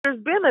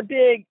a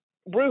big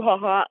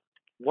brouhaha.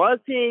 Was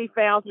he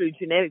found through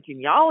genetic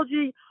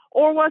genealogy,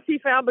 or was he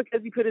found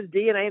because he put his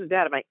DNA in a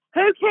database?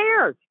 Who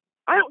cares?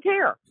 I don't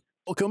care.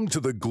 Welcome to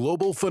the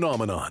global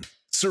phenomenon,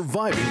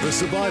 Surviving the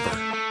Survivor,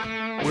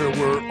 where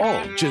we're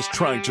all just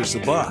trying to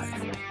survive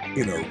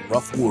in a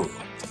rough world.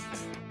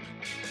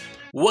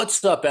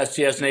 What's up,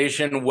 STS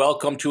Nation?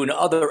 Welcome to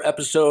another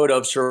episode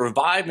of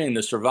Surviving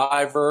the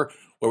Survivor,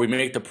 where we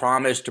make the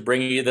promise to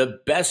bring you the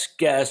best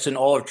guests in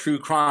all of true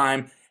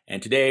crime.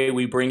 And today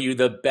we bring you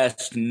the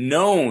best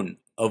known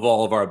of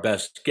all of our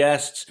best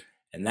guests.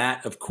 And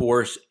that, of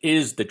course,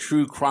 is the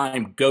true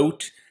crime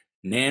GOAT,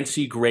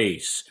 Nancy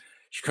Grace.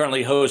 She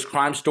currently hosts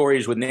Crime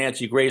Stories with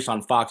Nancy Grace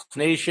on Fox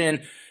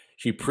Nation.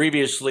 She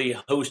previously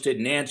hosted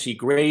Nancy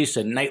Grace,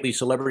 a nightly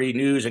celebrity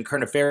news and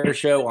current affairs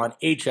show on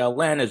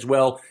HLN, as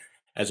well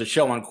as a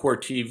show on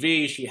Court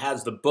TV. She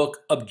has the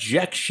book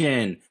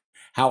Objection,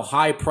 How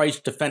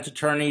High-Priced Defense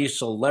Attorneys,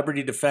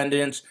 Celebrity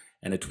Defendants,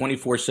 and the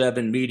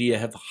 24/7 media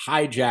have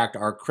hijacked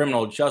our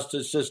criminal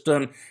justice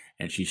system.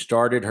 And she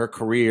started her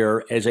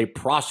career as a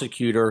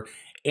prosecutor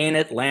in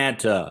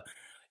Atlanta.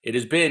 It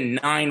has been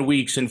 9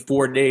 weeks and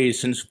 4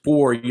 days since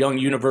 4 young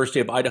University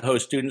of Idaho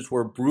students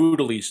were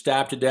brutally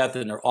stabbed to death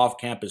in their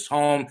off-campus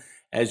home.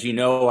 As you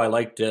know, I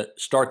like to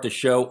start the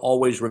show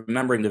always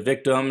remembering the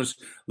victims.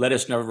 Let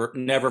us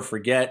never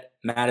forget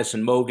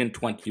Madison Mogan,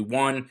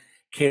 21,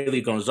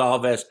 Kaylee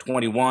Gonzalez,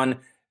 21,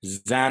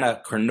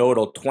 Xana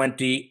Kernodle,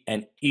 20,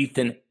 and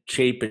Ethan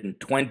Chapin,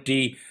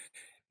 20.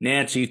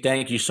 Nancy,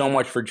 thank you so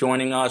much for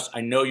joining us.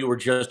 I know you were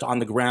just on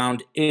the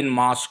ground in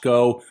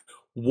Moscow.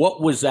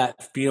 What was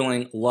that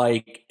feeling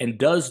like? And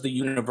does the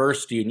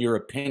university, in your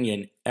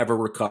opinion, ever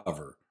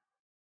recover?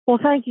 Well,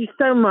 thank you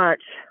so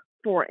much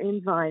for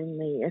inviting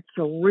me. It's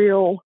a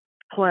real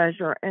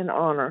pleasure and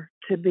honor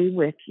to be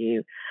with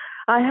you.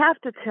 I have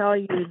to tell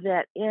you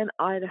that in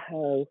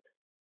Idaho,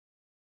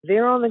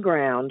 there on the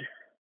ground,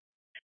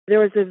 there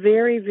was a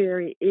very,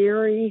 very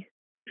eerie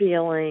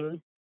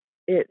feeling.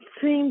 It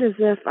seemed as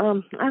if,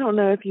 I don't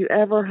know if you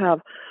ever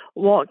have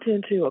walked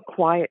into a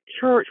quiet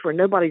church where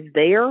nobody's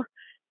there,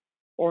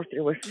 or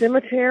through a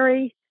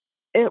cemetery.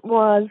 It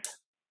was,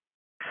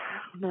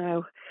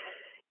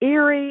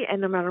 eerie,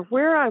 and no matter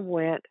where I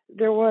went,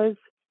 there was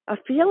a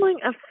feeling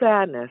of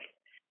sadness.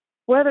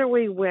 Whether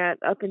we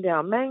went up and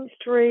down Main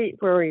Street,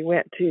 where we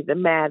went to the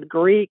Mad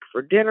Greek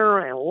for dinner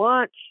and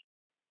lunch,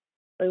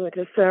 we went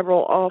to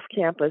several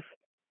off-campus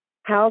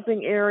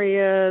housing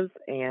areas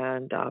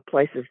and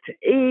places to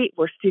eat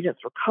where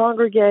students were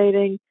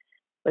congregating.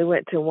 We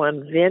went to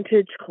one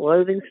vintage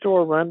clothing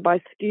store run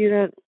by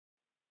students.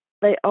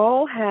 They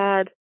all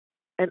had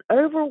an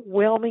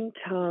overwhelming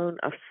tone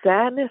of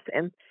sadness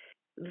and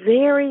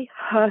very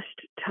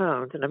hushed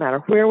tones, no matter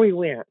where we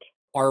went.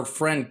 Our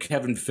friend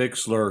Kevin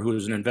Fixler, who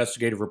is an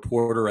investigative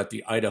reporter at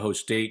the Idaho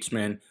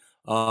Statesman,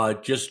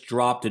 just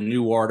dropped a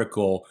new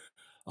article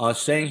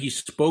saying he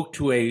spoke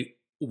to a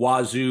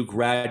Wazoo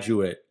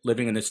graduate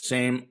living in the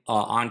same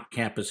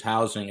on-campus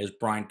housing as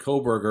Brian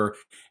Kohberger,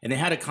 and they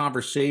had a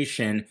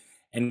conversation,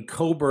 and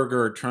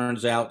Kohberger,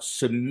 turns out,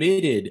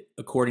 submitted,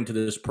 according to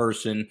this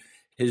person,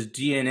 his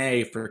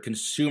DNA for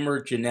consumer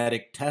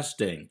genetic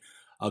testing.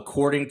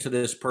 According to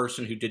this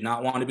person who did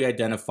not want to be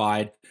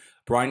identified,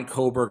 Brian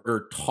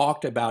Kohberger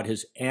talked about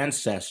his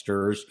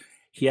ancestors.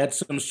 He had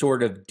some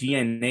sort of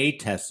DNA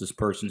test, this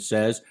person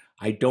says.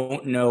 I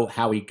don't know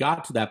how he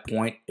got to that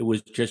point. It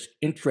was just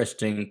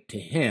interesting to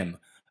him,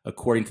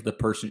 according to the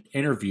person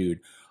interviewed.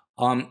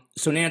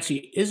 So,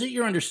 Nancy, is it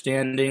your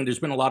understanding, there's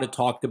been a lot of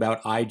talk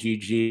about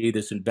IgG,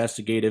 this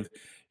investigative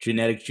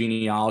genetic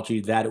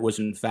genealogy, that it was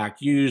in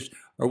fact used?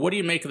 Or what do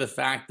you make of the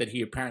fact that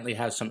he apparently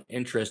has some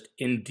interest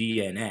in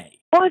DNA?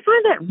 Well, I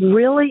find that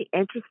really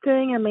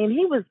interesting. I mean,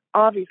 he was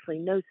obviously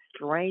no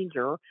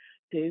stranger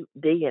to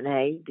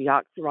DNA,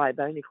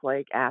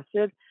 deoxyribonucleic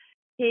acid.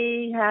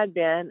 He had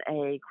been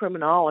a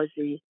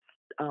criminologist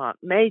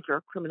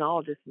major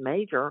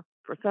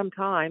for some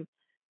time.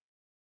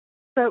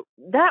 So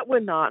that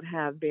would not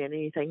have been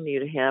anything new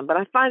to him. But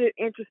I find it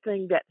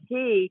interesting that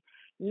he,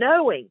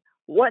 knowing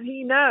what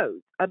he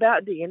knows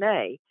about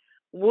DNA,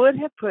 would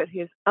have put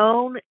his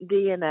own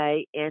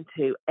DNA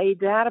into a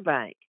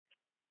databank.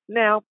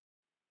 Now,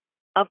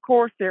 of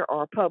course, there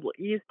are public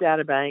use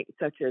databanks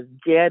such as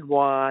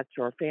GEDWatch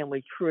or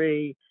Family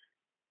Tree,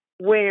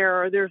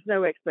 where there's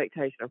no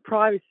expectation of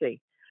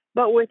privacy.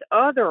 But with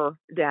other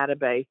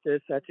databases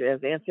such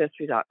as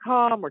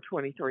Ancestry.com or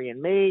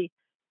 23andMe,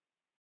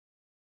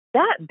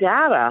 that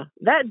data,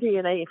 that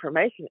DNA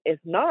information is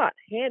not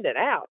handed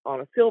out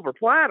on a silver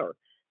platter.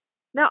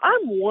 Now,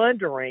 I'm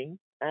wondering,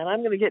 and I'm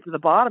going to get to the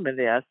bottom of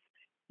this,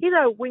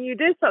 when you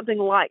do something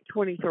like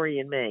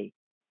 23andMe,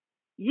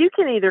 you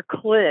can either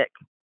click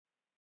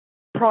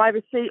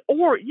privacy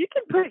or you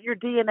can put your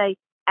DNA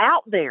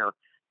out there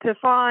to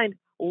find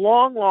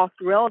long lost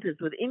relatives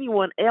with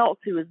anyone else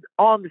who is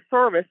on the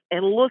service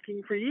and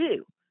looking for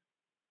you.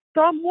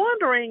 So I'm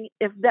wondering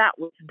if that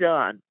was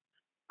done.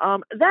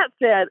 That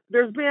said,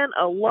 there's been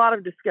a lot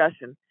of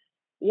discussion.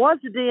 Was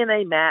the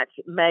DNA match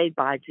made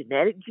by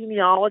genetic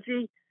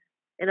genealogy?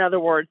 In other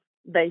words,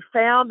 They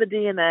found the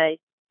DNA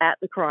at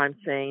the crime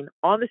scene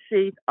on the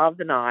sheath of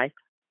the knife.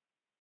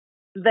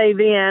 They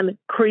then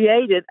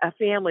created a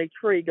family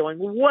tree going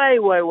way,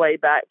 way, way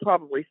back,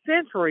 probably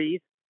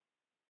centuries,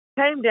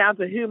 came down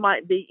to who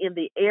might be in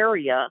the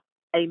area,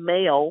 a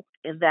male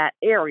in that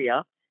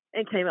area,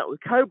 and came up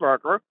with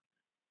Kohberger.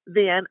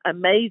 Then,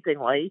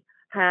 amazingly,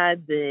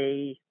 had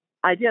the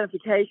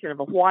identification of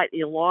a white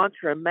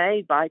Elantra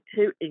made by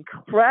two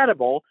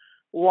incredible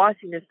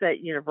Washington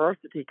State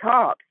University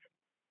cops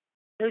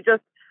who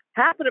just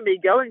happened to be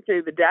going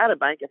through the data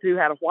bank of who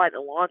had a white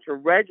Elantra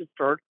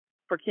registered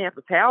for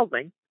campus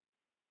housing.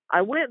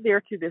 I went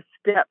there to this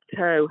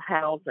step-toe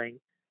housing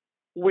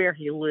where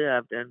he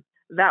lived, and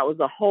that was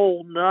a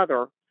whole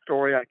nother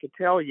story I could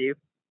tell you.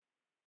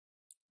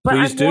 But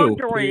Please do.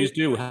 Please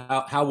do.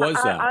 How was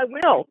that? I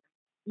will.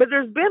 But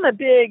there's been a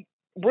big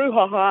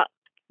brouhaha.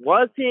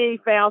 Was he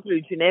found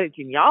through genetic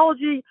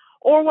genealogy,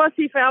 or was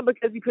he found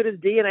because he put his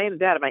DNA in the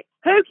data bank?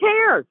 Who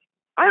cares?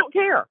 I don't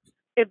care.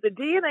 If the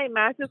DNA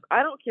matches,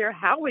 I don't care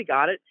how we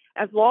got it,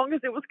 as long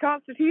as it was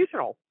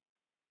constitutional.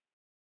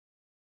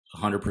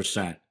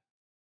 100%.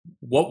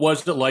 What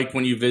was it like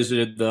when you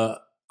visited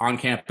the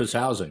on-campus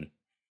housing?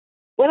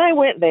 When I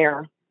went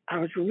there, I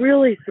was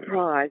really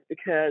surprised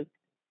because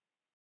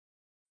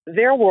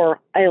there were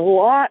a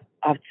lot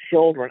of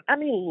children. I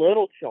mean,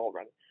 little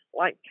children,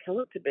 like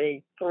to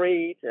be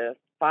 3 to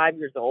 5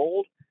 years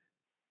old.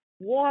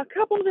 Well, a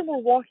couple of them were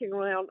walking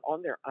around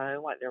on their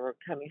own, like they were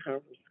coming home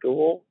from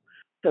school.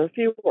 So a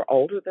few were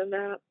older than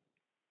that.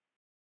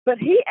 But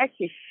he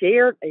actually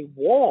shared a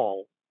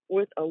wall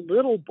with a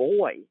little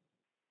boy.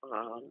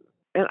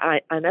 And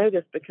I know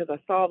this because I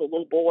saw the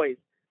little boy's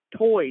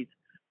toys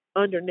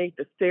underneath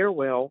the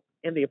stairwell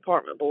in the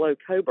apartment below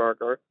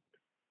Kohberger.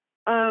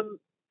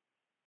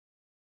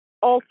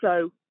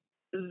 Also,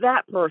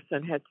 that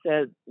person had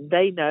said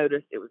they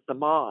noticed, it was the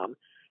mom,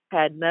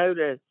 had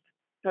noticed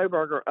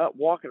Kohberger up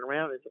walking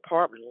around his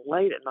apartment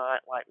late at night,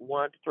 like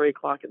 1 to 3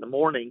 o'clock in the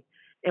morning,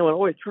 and would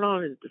always turn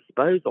on his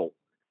disposal.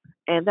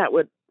 And that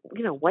would,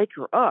 wake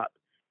her up.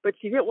 But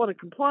she didn't want to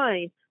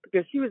complain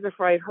because she was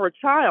afraid her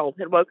child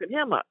had woken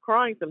him up,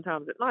 crying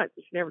sometimes at night,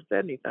 so she never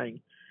said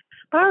anything.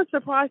 But I was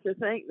surprised to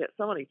think that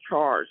somebody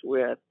charged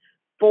with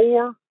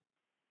 4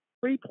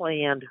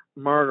 pre-planned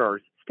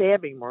murders,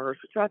 stabbing murders,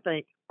 which I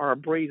think are a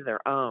breed of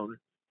their own,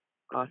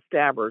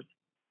 stabbers,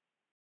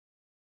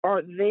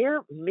 are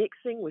there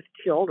mixing with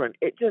children.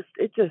 It just,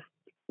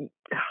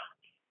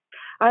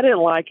 I didn't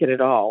like it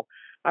at all.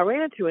 I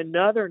ran into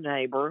another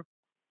neighbor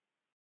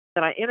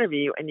that I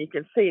interview, and you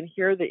can see and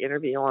hear the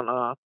interview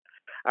on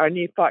our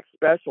new Fox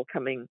special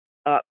coming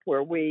up,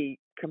 where we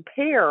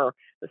compare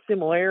the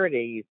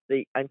similarities,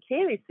 the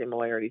uncanny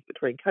similarities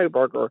between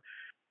Kohberger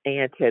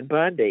and Ted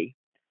Bundy.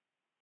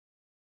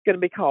 It's going to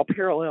be called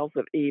Parallels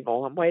of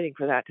Evil. I'm waiting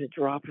for that to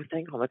drop, I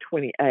think, on the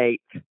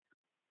 28th.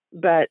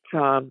 But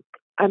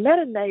I met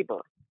a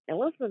neighbor, and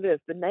listen to this.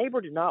 The neighbor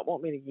did not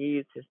want me to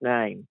use his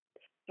name,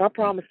 so I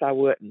promised I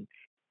wouldn't.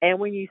 And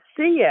when you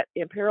see it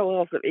in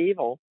Parallels of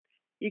Evil,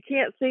 you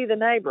can't see the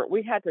neighbor.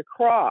 We had to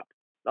crop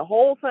the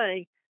whole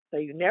thing so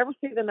you never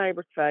see the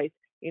neighbor's face.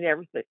 You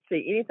never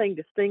see anything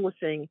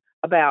distinguishing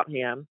about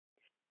him.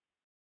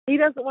 He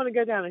doesn't want to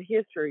go down in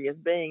history as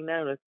being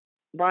known as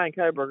Brian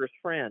Kohberger's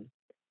friend.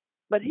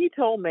 But he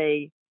told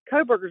me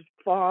Kohberger's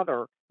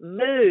father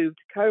moved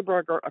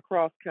Kohberger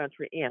across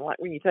country like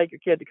when you take your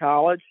kid to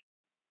college.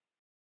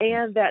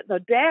 And that the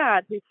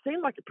dad, who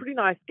seemed like a pretty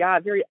nice guy,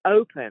 very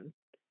open,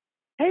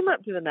 came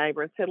up to the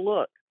neighbor and said,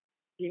 look,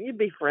 can you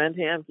befriend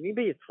him? Can you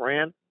be his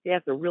friend? He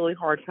has a really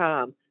hard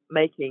time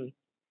making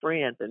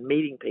friends and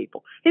meeting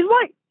people. He's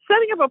like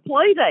setting up a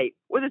play date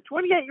with a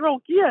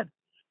 28-year-old kid.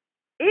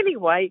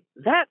 Anyway,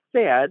 that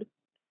said,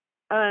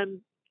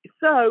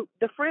 so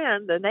the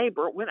friend, the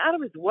neighbor, went out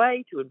of his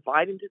way to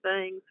invite him to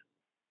things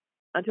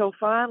until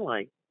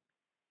finally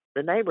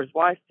the neighbor's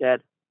wife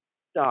said,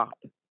 stop.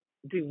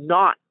 Do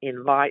not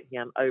invite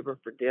him over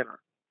for dinner.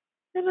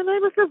 And the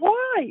neighbor said,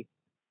 why?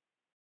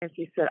 And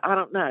she said, I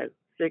don't know.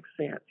 6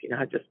 cents.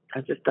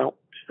 I just don't,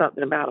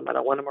 something about him. I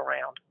don't want him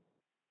around.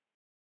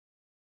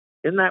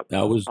 Isn't that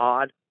was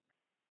odd?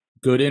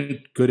 Good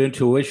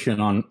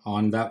intuition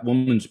on that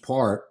woman's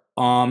part.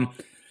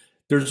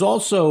 There's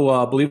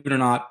also, believe it or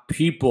not,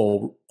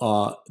 people,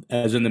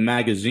 as in the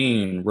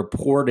magazine,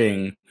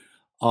 reporting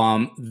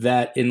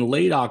that in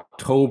late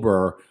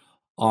October,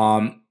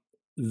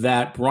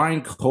 that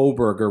Brian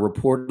Kohberger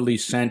reportedly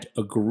sent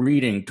a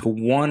greeting to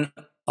one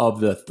of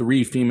the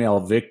 3 female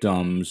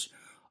victims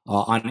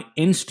on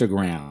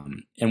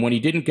Instagram. And when he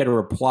didn't get a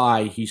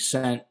reply, he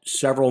sent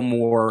several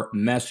more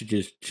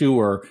messages to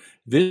her.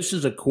 This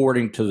is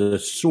according to the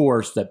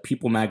source that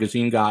People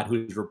magazine got,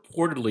 who's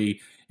reportedly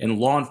in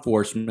law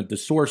enforcement. The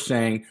source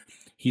saying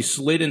he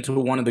slid into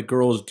one of the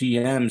girl's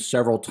DMs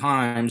several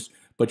times,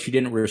 but she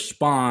didn't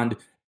respond.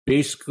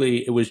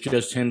 Basically, it was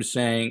just him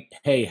saying,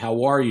 hey,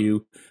 how are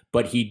you?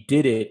 But he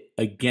did it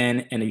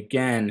again and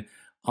again.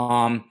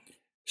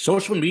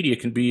 Social media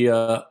can be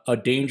a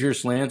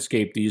dangerous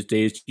landscape these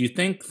days. Do you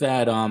think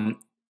that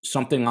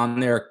something on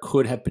there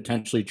could have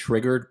potentially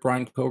triggered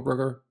Brian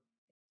Kohberger?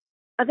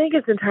 I think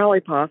it's entirely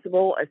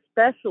possible,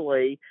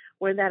 especially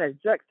when that is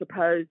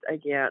juxtaposed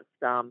against.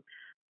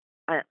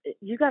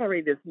 You got to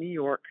read this New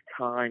York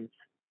Times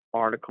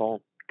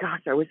article.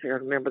 Gosh, I wish I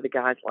could remember the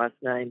guy's last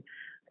name.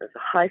 It's a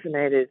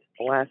hyphenated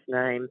last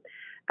name,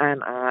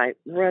 and I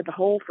read the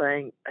whole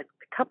thing a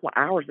couple of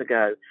hours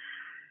ago.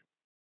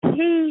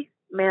 He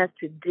managed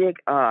to dig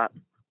up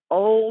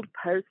old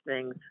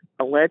postings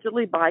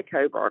allegedly by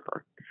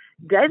Kohberger,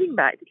 dating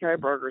back to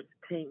Kohberger's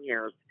teen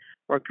years,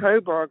 where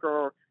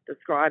Kohberger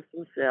describes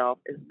himself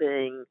as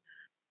being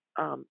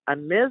a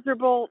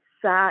miserable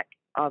sack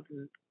of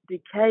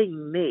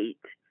decaying meat.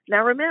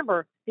 Now,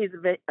 remember, he's a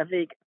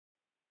vegan,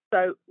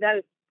 so that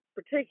is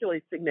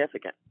particularly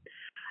significant.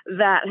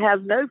 That has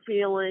no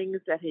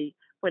feelings, that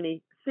when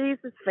he sees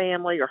his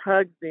family or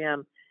hugs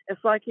them,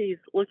 it's like he's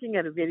looking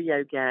at a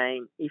video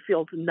game. He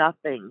feels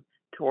nothing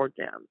toward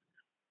them.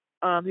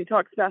 He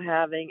talks about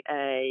having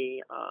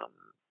I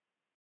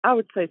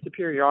would say,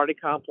 superiority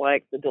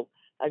complex,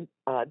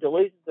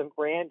 delusions of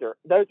grandeur.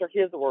 Those are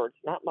his words,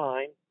 not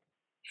mine,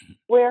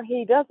 where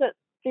he doesn't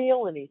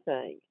feel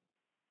anything.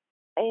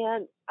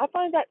 And I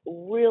find that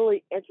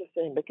really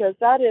interesting because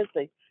that is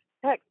the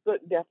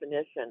textbook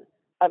definition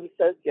of a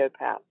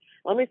sociopath.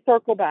 Let me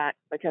circle back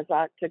because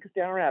I took us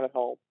down a rabbit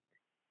hole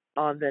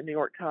on the New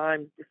York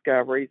Times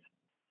discoveries.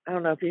 I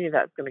don't know if any of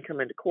that's going to come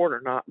into court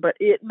or not, but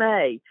it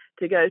may,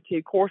 to go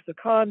to course of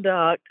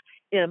conduct,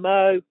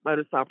 MO,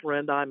 modus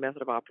operandi,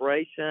 method of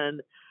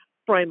operation,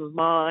 frame of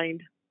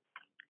mind.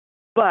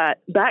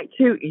 But back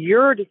to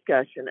your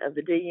discussion of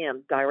the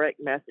DMs, direct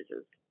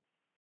messages,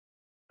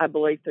 I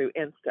believe through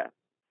Insta.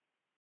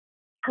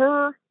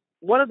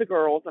 One of the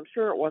girls, I'm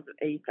sure it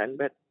wasn't Ethan,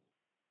 but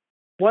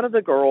one of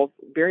the girls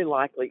very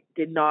likely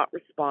did not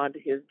respond to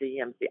his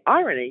DMs. The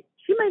irony,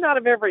 she may not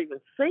have ever even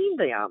seen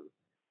them.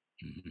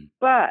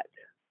 But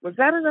was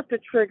that enough to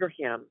trigger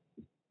him?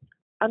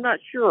 I'm not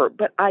sure,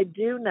 but I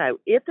do know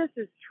if this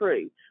is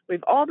true,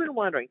 we've all been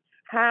wondering,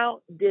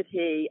 how did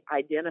he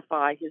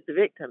identify his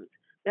victims?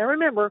 Now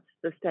remember,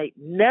 the state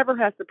never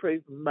has to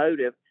prove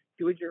motive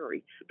to a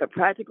jury, but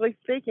practically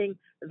speaking,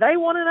 they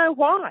want to know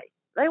why.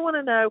 They want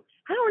to know,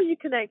 how are you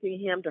connecting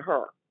him to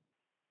her?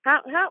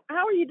 How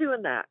are you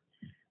doing that?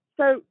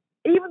 So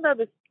even though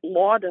this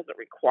law doesn't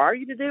require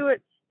you to do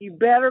it, you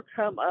better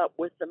come up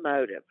with the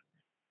motive.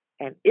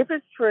 And if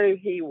it's true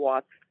he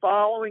was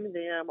following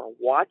them or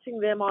watching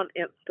them on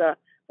Insta,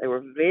 they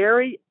were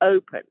very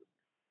open.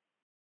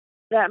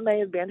 That may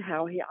have been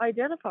how he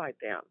identified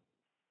them.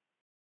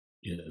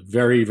 Yeah,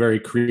 very, very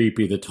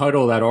creepy. The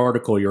title of that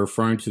article you're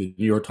referring to, the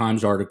New York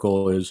Times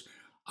article, is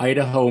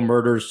Idaho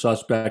murder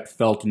suspect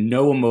felt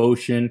no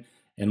emotion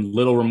and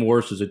little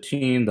remorse as a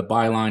teen. The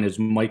byline is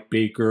Mike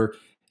Baker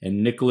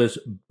and Nicholas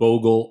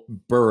Bogle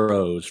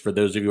Burrows, for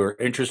those of you who are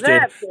interested.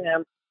 That's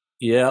him.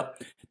 Yeah.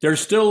 There's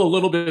still a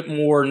little bit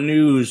more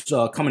news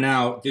coming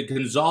out. The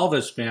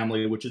Gonzalez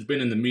family, which has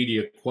been in the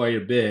media quite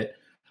a bit,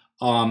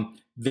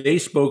 they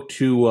spoke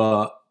to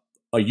a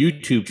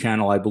YouTube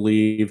channel, I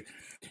believe.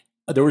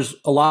 There was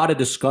a lot of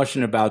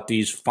discussion about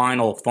these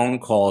final phone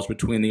calls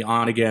between the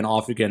on-again,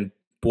 off-again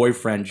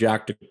boyfriend,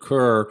 Jack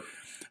DeCur,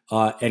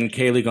 and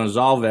Kaylee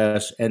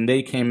Gonzalez, and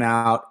they came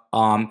out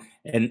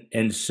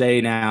and say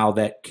now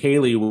that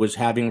Kaylee was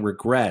having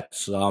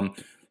regrets,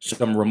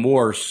 some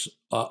remorse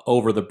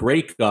over the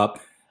breakup,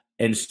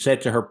 and said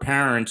to her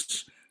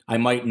parents, I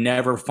might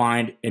never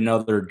find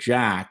another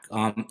Jack.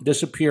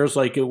 This appears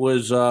like it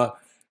was a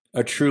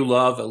true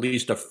love, at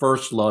least a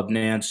first love,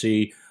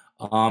 Nancy.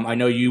 I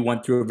know you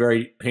went through a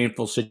very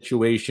painful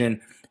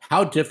situation.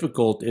 How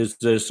difficult is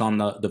this on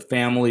the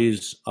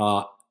families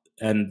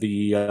and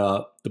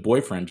the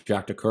boyfriend,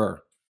 Jack DeCur?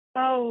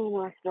 Oh,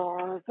 my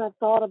stars. I've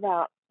thought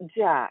about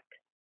Jack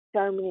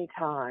so many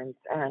times.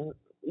 And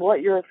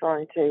what you're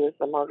referring to is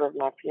the murder of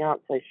my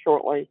fiance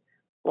shortly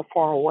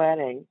before our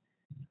wedding.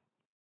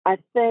 I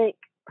think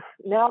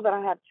now that I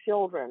have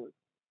children,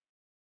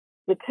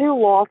 the two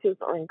losses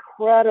are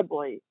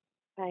incredibly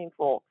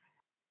painful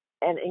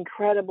and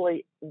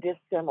incredibly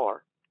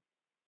dissimilar.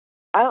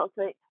 I don't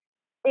think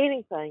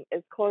anything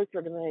is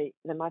closer to me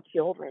than my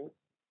children.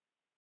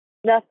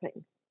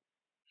 Nothing.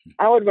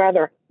 I would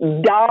rather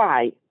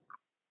die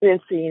than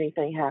see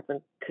anything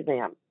happen to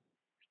them.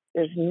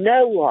 There's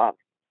no love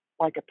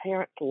like a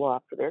parent's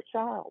love for their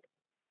child.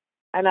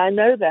 And I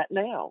know that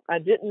now. I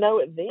didn't know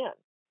it then.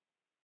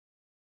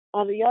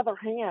 On the other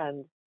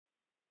hand,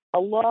 a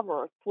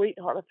lover, a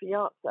sweetheart, a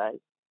fiance,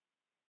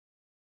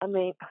 I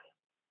mean,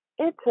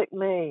 it took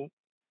me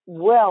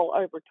well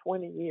over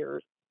 20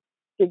 years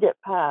to get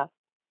past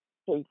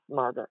Keith's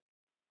murder.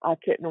 I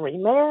couldn't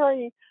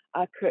remarry.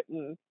 I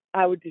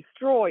would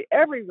destroy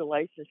every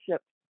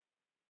relationship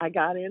I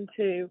got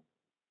into,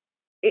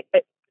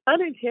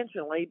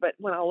 unintentionally, but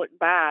when I look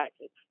back,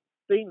 it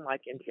seemed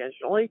like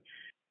intentionally,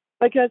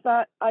 because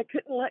I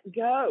couldn't let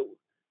go.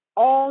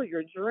 All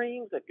your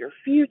dreams of your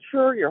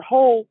future, your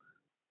whole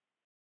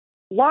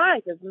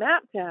life is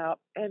mapped out,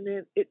 and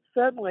then it's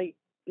suddenly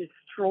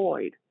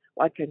destroyed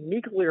like a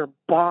nuclear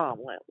bomb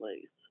let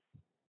loose.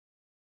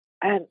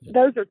 And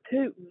those are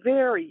two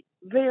very,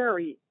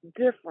 very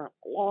different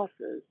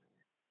losses.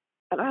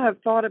 And I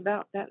have thought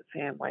about that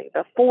family,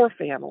 the four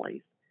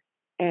families,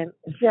 and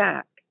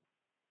Jack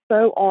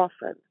so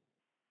often,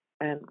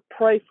 and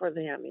pray for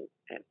them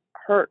and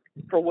hurt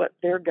for what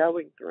they're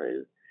going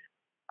through.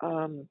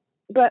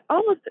 But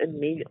almost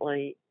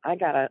immediately, I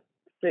got a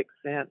sixth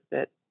sense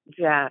that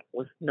Jack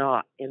was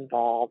not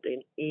involved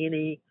in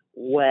any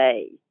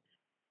way.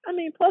 I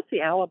mean, plus he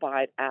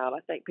alibied out. I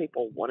think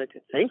people wanted to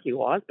think he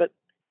was, but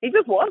he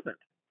just wasn't.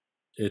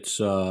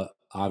 It's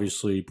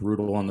obviously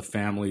brutal on the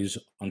families.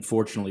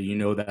 Unfortunately, you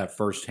know that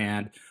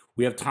firsthand.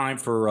 We have time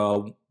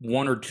for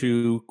one or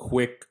two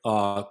quick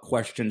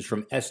questions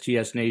from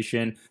STS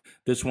Nation.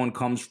 This one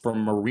comes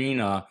from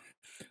Marina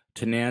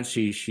to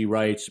Nancy. She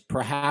writes,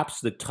 perhaps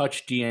the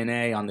touch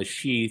DNA on the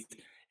sheath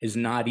is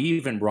not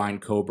even Brian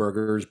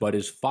Kohberger's, but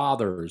his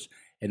father's.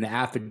 In the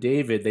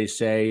affidavit, they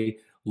say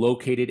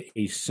located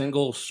a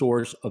single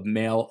source of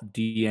male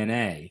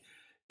DNA.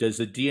 Does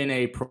the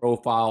DNA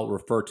profile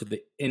refer to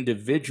the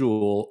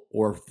individual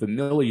or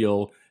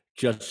familial?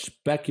 Just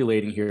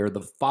speculating here,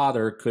 the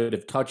father could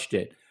have touched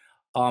it.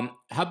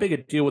 How big a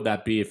deal would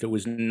that be if it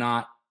was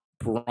not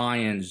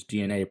Brian's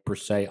DNA per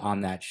se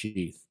on that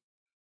sheath?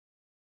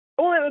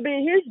 Well, it would be a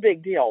huge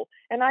big deal.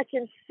 And I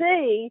can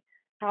see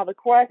how the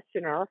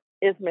questioner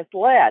is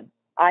misled.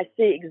 I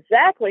see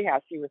exactly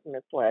how she was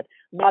misled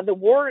by the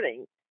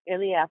wording in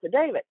the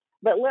affidavit.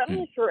 But let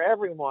me assure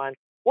everyone,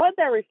 what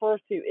that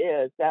refers to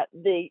is that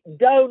the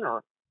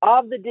donor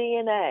of the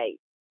DNA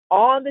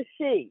on the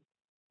sheet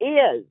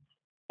is,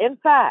 in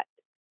fact,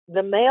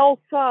 the male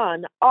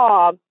son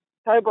of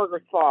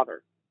Kohberger's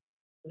father.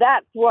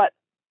 That's what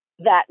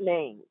that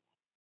means.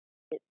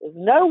 It is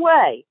no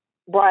way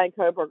Brian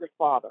Kohberger's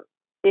father.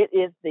 It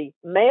is the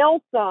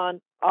male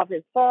son of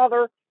his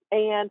father,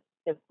 and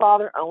his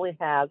father only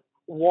has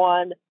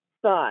one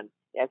son.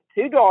 He has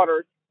two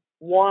daughters,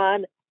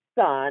 one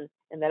son,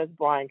 and that is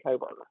Brian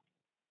Kohberger.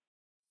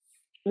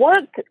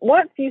 Once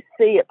you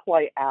see it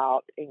play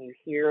out and you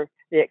hear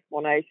the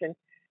explanation,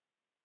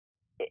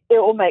 it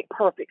will make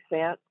perfect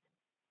sense.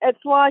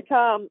 It's like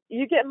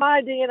you get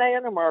my DNA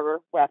in a murder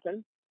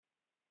weapon,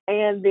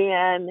 and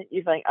then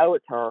you think, oh,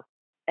 it's her.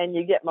 And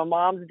you get my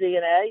mom's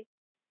DNA,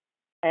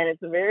 and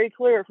it's very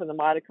clear from the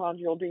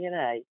mitochondrial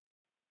DNA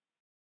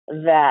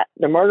that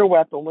the murder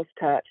weapon was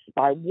touched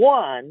by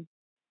one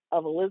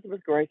of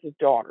Elizabeth Grace's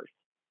daughters.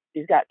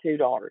 She's got two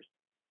daughters.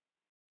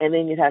 And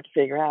then you'd have to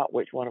figure out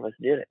which one of us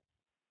did it.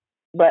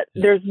 But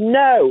there's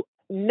no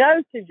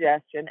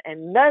suggestion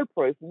and no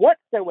proof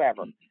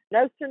whatsoever,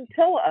 no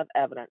scintilla of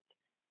evidence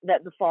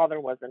that the father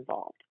was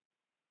involved.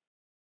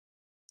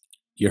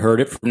 You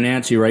heard it from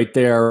Nancy right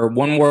there.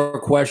 One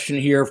more question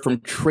here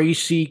from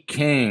Tracy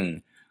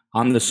King.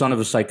 I'm the son of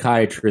a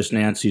psychiatrist,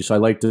 Nancy, so I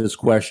like this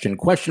question.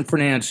 Question for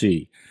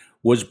Nancy.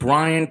 Was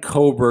Brian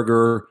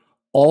Kohberger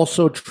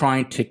also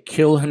trying to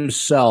kill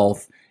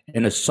himself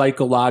in a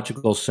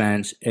psychological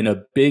sense in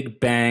a big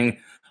bang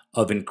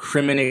of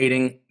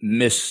incriminating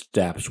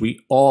missteps?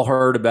 We all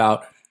heard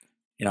about,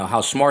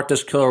 how smart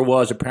this killer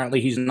was. Apparently,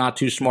 he's not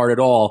too smart at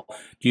all.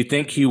 Do you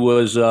think he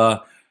was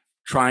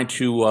trying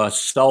to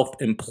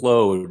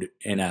self-implode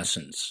in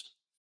essence?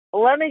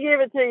 Let me give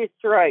it to you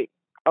straight.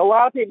 A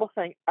lot of people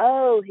think,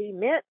 oh, he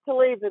meant to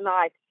leave the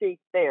knife sheath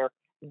there.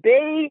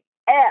 BS.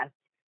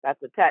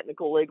 That's a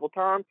technical legal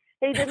term.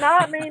 He did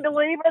not mean to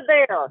leave it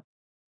there.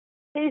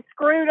 He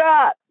screwed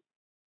up.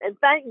 And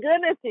thank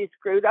goodness he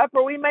screwed up,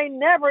 or we may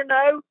never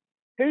know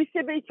who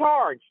should be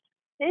charged.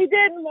 He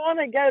didn't want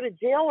to go to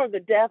jail or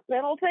the death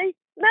penalty.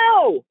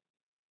 No.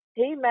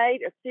 He made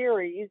a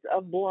series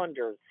of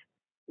blunders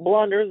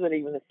that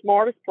even the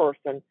smartest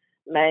person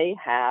may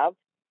have,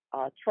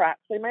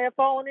 traps they may have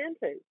fallen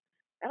into.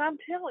 And I'm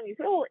telling you,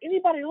 will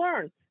anybody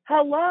learn?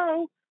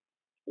 Hello,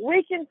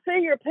 we can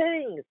see your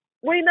pings.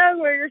 We know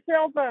where your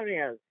cell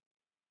phone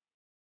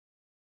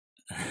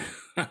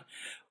is.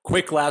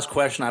 Quick last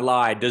question. I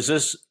lied. Does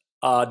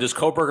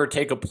Kohberger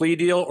take a plea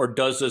deal, or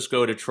does this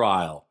go to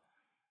trial?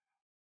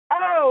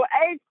 Oh,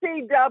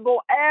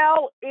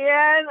 HCLLNO.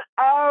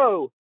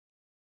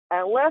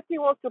 Unless he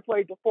wants to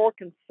plead to 4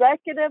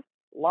 consecutive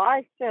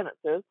life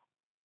sentences,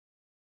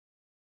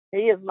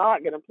 he is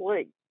not going to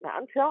plead. Now,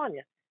 I'm telling you,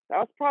 if I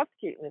was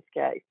prosecuting this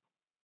case,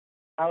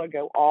 I would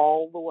go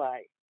all the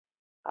way.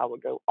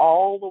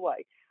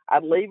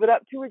 I'd leave it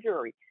up to a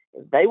jury.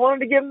 If they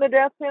wanted to give him the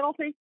death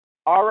penalty,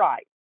 all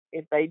right.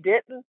 If they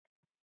didn't,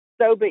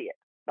 so be it.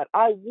 But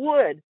I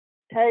would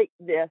take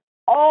this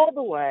all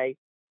the way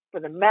for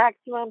the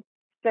maximum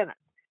sentence,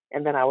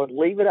 and then I would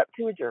leave it up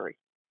to a jury.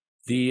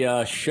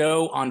 The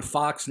show on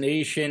Fox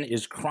Nation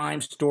is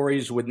Crime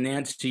Stories with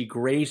Nancy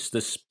Grace,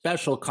 the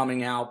special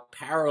coming out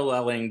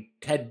paralleling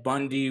Ted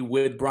Bundy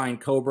with Brian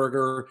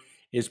Kohberger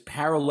is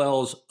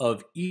Parallels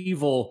of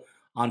Evil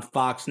on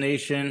Fox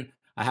Nation.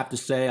 I have to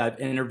say, I've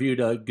interviewed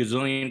a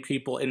gazillion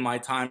people in my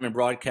time in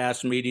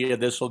broadcast media.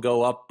 This will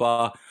go up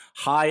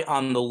high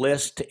on the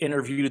list to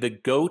interview the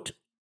goat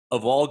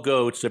of all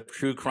goats of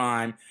true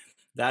crime.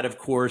 That, of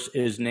course,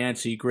 is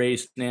Nancy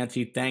Grace.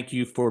 Nancy, thank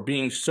you for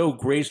being so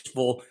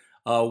graceful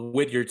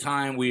with your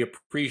time. We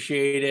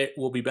appreciate it.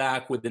 We'll be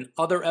back with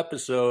another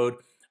episode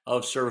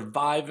of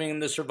Surviving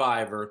the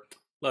Survivor.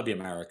 Love you,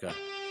 America.